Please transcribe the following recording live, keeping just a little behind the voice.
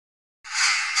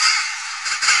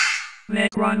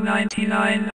Nick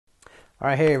 199.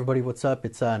 Alright, hey everybody, what's up?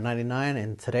 It's 99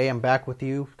 and today I'm back with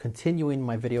you continuing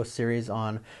my video series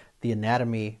on the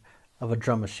anatomy of a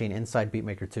drum machine inside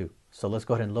Beatmaker 2. So let's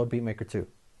go ahead and load Beatmaker 2.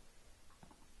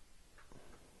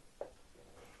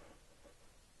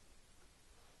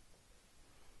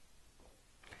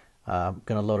 I'm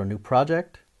going to load a new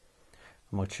project.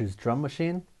 I'm going to choose drum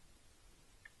machine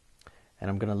and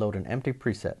I'm going to load an empty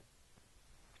preset.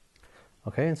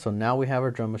 Okay, and so now we have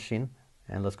our drum machine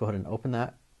and let's go ahead and open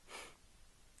that.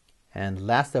 And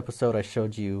last episode I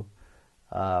showed you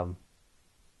how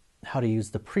to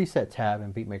use the preset tab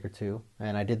in Beatmaker 2,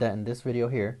 and I did that in this video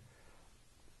here.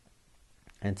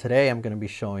 And today I'm going to be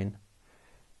showing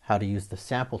how to use the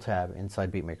sample tab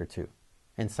inside Beatmaker 2,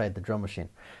 inside the drum machine.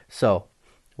 So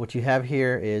what you have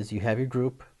here is you have your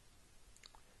group,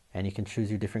 and you can choose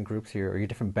your different groups here, or your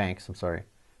different banks, I'm sorry.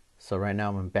 So right now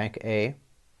I'm in bank A.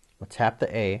 I'll tap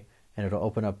the A and it'll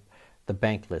open up the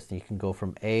bank list, and you can go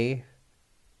from A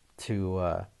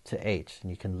to H,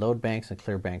 and you can load banks and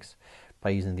clear banks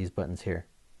by using these buttons here.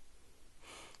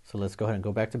 So let's go ahead and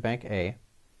go back to bank A,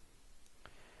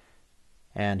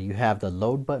 and you have the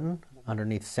load button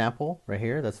underneath sample right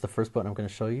here. That's the first button I'm going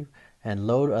to show you, and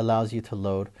load allows you to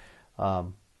load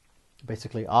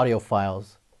basically audio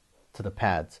files to the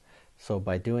pads. So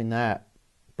by doing that,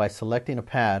 by selecting a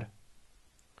pad,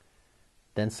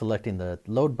 then selecting the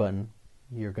load button,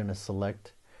 you're going to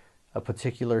select a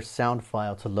particular sound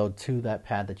file to load to that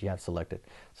pad that you have selected.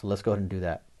 So let's go ahead and do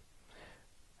that.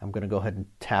 I'm going to go ahead and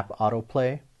tap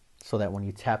autoplay so that when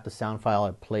you tap the sound file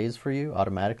it plays for you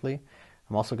automatically.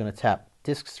 I'm also going to tap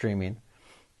disk streaming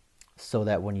so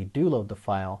that when you do load the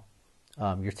file,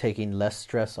 you're taking less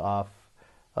stress off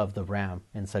of the RAM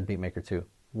inside Beatmaker 2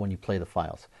 when you play the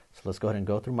files. So let's go ahead and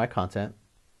go through my content.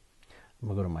 I'm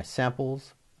going to go to my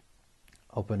samples,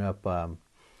 open up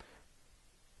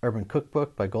Urban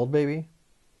Cookbook by Goldbaby,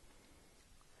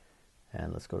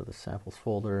 and let's go to the samples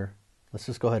folder. Let's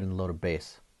just go ahead and load a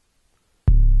bass,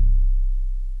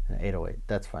 an 808.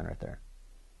 That's fine right there.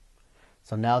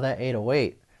 So now that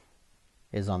 808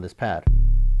 is on this pad.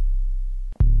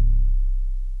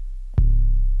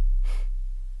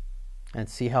 And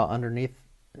see how underneath,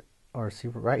 or see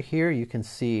right here, you can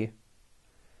see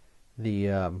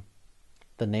the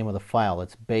name of the file.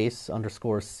 It's bass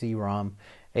underscore CROM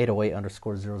 808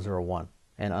 underscore 001,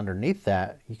 and underneath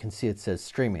that you can see it says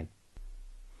streaming.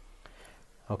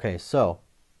 Okay, so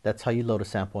that's how you load a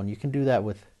sample, and you can do that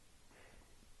with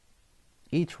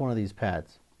each one of these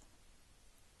pads.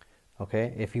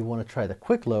 Okay, if you want to try the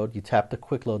quick load, you tap the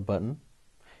quick load button,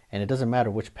 and it doesn't matter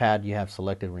which pad you have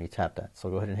selected when you tap that. So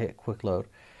go ahead and hit quick load,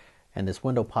 and this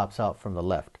window pops out from the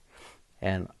left,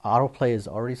 and autoplay is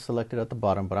already selected at the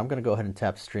bottom, but I'm going to go ahead and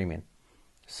tap streaming.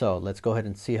 So let's go ahead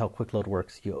and see how quick load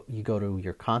works. You go to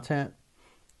your content.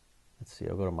 Let's see,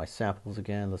 I'll go to my samples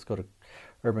again. Let's go to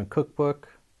Urban Cookbook.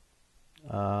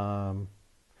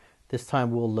 This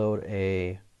time we'll load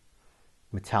a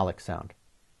metallic sound.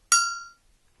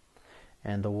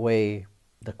 And the way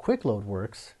the quick load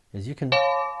works is you can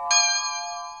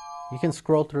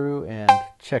scroll through and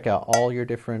check out all your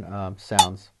different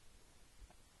sounds.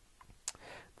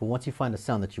 But once you find a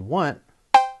sound that you want,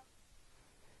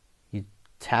 you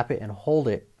tap it and hold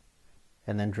it,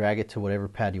 and then drag it to whatever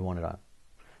pad you want it on.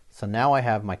 So now I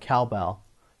have my cowbell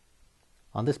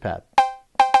on this pad.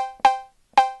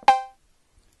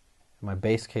 My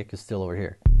bass kick is still over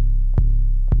here.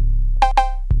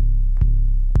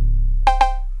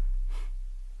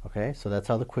 Okay, so that's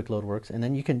how the quick load works. And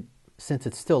then you can, since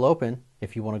it's still open,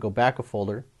 if you want to go back a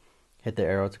folder, hit the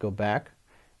arrow to go back,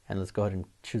 and let's go ahead and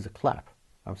choose a clap.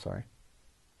 I'm sorry,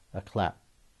 a clap.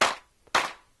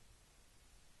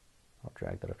 I'll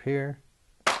drag that up here.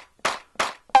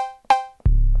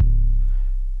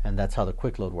 And that's how the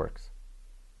quick load works.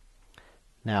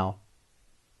 Now,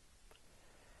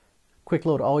 quick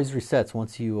load always resets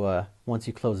once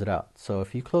you close it out. So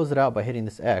if you close it out by hitting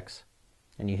this X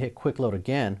and you hit quick load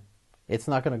again, it's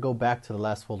not going to go back to the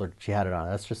last folder that you had it on.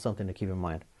 That's just something to keep in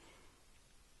mind.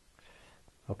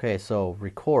 Okay, so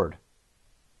record.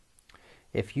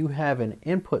 If you have an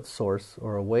input source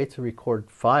or a way to record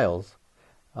files,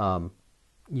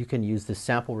 you can use the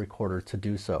sample recorder to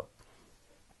do so.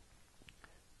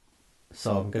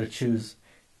 So I'm going to choose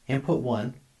input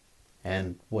 1,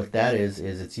 and what that is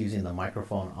it's using the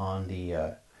microphone on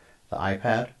the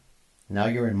iPad. Now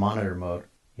you're in monitor mode.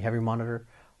 You have your monitor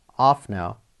off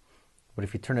now, but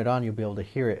if you turn it on, you'll be able to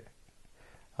hear it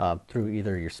through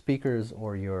either your speakers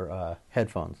or your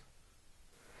headphones.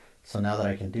 So now that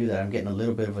I can do that, I'm getting a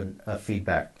little bit of a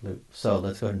feedback loop. So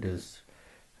let's go ahead and do this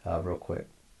real quick.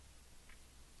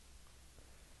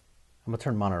 I'm going to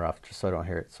turn monitor off just so I don't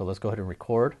hear it. So let's go ahead and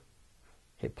record.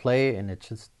 Hit play, and it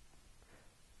just,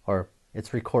 or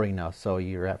it's recording now. So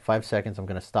you're at 5 seconds. I'm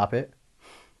going to stop it.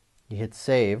 You hit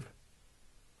save.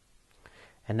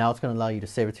 And now it's going to allow you to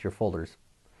save it to your folders.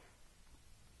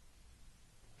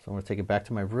 So I'm going to take it back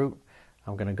to my root.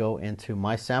 I'm going to go into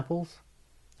my samples.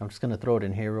 I'm just going to throw it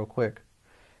in here real quick.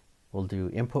 We'll do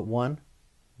input 1.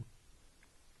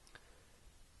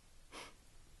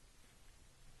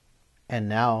 And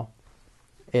now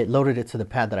it loaded it to the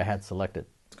pad that I had selected.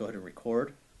 Let's go ahead and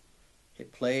record.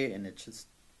 Hit play, and it just,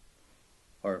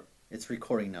 or it's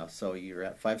recording now. So you're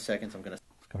at 5 seconds. I'm going to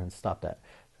go ahead and stop that.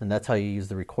 And that's how you use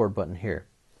the record button here.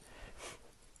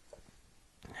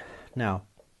 Now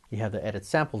you have the edit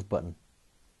samples button.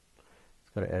 Let's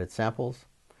go to edit samples.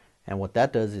 And what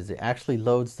that does is it actually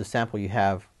loads the sample you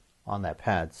have on that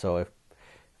pad. So if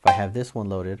I have this one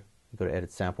loaded, go to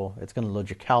edit sample, it's going to load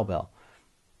your cowbell.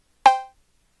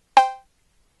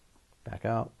 Back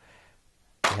out.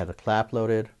 You have the clap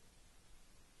loaded.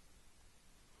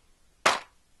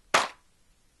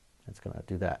 It's going to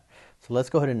do that. So let's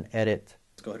go ahead and edit.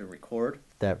 Let's go ahead and record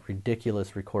that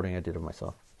ridiculous recording I did of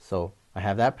myself. So I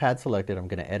have that pad selected. I'm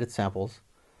going to edit samples.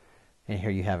 And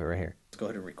here you have it right here. Let's go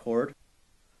ahead and record.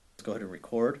 Let's go ahead and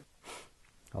record.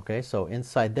 Okay, so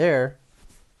inside there,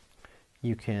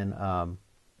 you can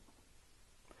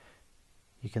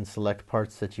select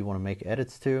parts that you want to make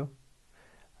edits to.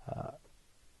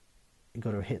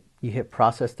 You hit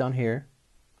process down here,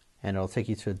 and it'll take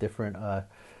you to different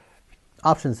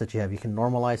options that you have. You can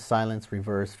normalize, silence,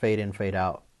 reverse, fade in, fade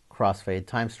out, crossfade,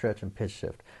 time stretch, and pitch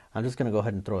shift. I'm just going to go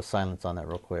ahead and throw a silence on that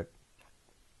real quick.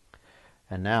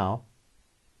 And now,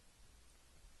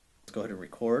 let's go ahead and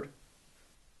record.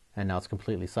 And now it's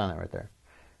completely silent right there.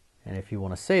 And if you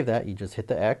want to save that, you just hit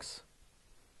the X,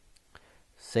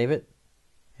 save it,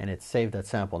 and it saved that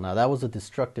sample. Now that was a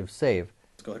destructive save.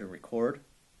 Let's go ahead and record.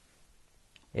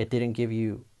 It didn't give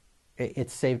you,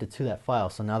 it saved it to that file,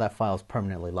 so now that file is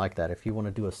permanently like that. If you want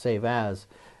to do a save as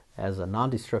a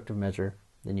non-destructive measure,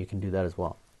 then you can do that as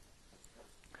well.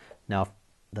 Now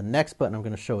the next button I'm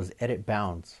going to show is edit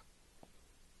bounds.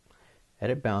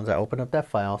 Edit bounds, I open up that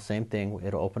file, same thing,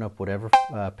 it'll open up whatever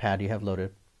pad you have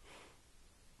loaded.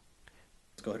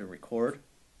 Let's go ahead and record.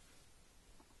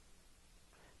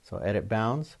 So edit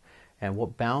bounds, and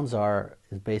what bounds are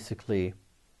is basically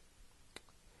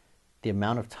the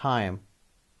amount of time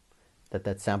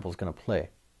that sample is going to play.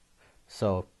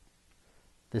 So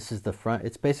this is the front,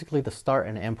 it's basically the start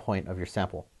and end point of your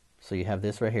sample. So you have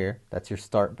this right here, that's your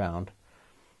start bound.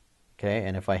 Okay,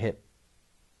 and if I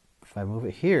move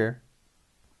it here,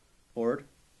 forward,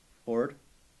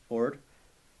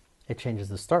 it changes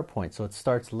the start point, so it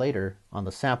starts later on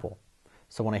the sample.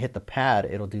 So when I hit the pad,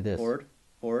 it'll do this.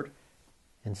 Forward,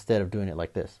 instead of doing it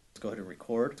like this. Let's go ahead and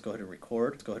record, let's go ahead and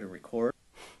record, let's go ahead and record.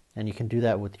 And you can do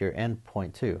that with your end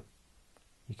point too.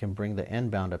 You can bring the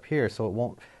end bound up here so it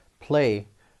won't play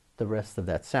the rest of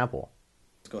that sample.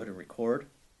 Let's go ahead and record.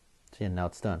 See, and now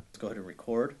it's done. Let's go ahead and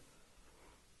record.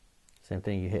 Same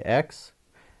thing, you hit X.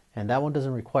 And that one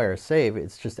doesn't require a save,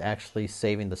 it's just actually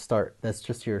saving the start. That's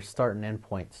just your start and end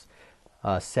points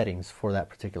settings for that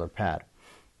particular pad.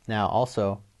 Now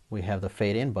also, we have the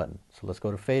fade in button. So let's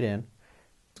go to fade in.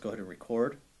 Let's go ahead and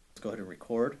record. Let's go ahead and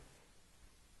record.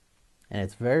 And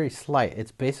it's very slight.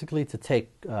 It's basically to take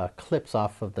clips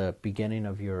off of the beginning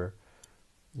of your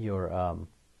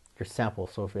sample.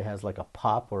 So if it has like a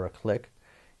pop or a click,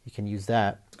 you can use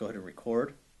that. Let's go ahead and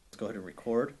record. Let's go ahead and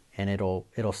record. And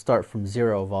it'll start from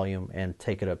 0 volume and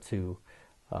take it up to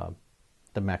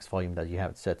the max volume that you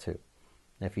have it set to.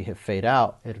 And if you hit fade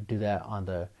out, it'll do that on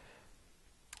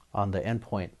the end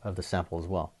point of the sample as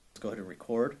well. Let's go ahead and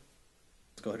record.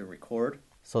 Let's go ahead and record.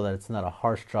 So that it's not a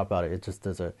harsh dropout, it just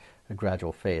does a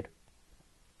gradual fade.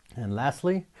 And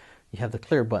lastly, you have the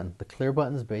clear button. The clear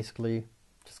button is basically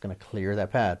just going to clear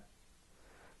that pad.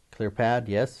 Clear pad,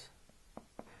 yes.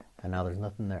 And now there's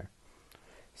nothing there.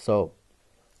 So,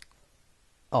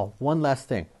 oh, one last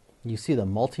thing. You see the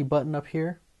multi button up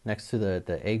here next to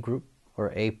the A group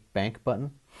or A bank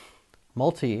button?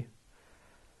 Multi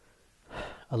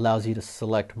allows you to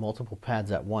select multiple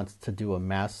pads at once to do a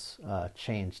mass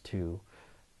change to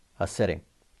a setting.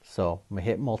 So I'm going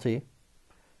to hit multi.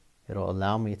 It'll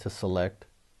allow me to select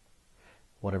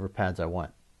whatever pads I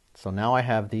want. So now I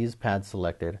have these pads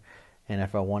selected, and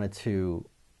if I wanted to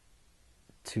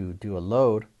do a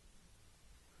load,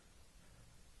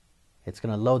 it's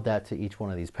going to load that to each one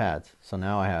of these pads. So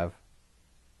now I have,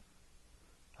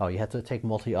 oh, you have to take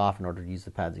multi off in order to use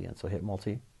the pads again. So hit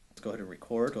multi. Let's go ahead and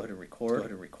record. Go ahead and record. Go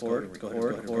ahead and record. Go ahead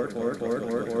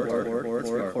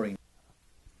and record.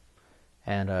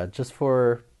 And just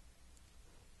for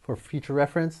for future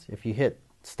reference, if you hit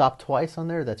stop twice on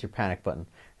there, that's your panic button,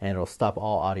 and it'll stop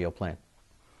all audio playing.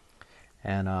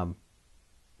 And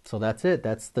so that's it.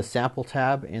 That's the sample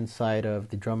tab inside of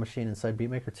the drum machine inside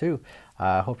Beatmaker 2.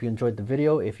 I hope you enjoyed the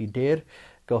video. If you did,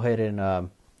 go ahead and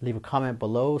leave a comment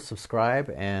below,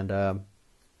 subscribe, and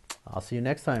I'll see you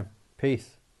next time.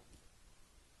 Peace.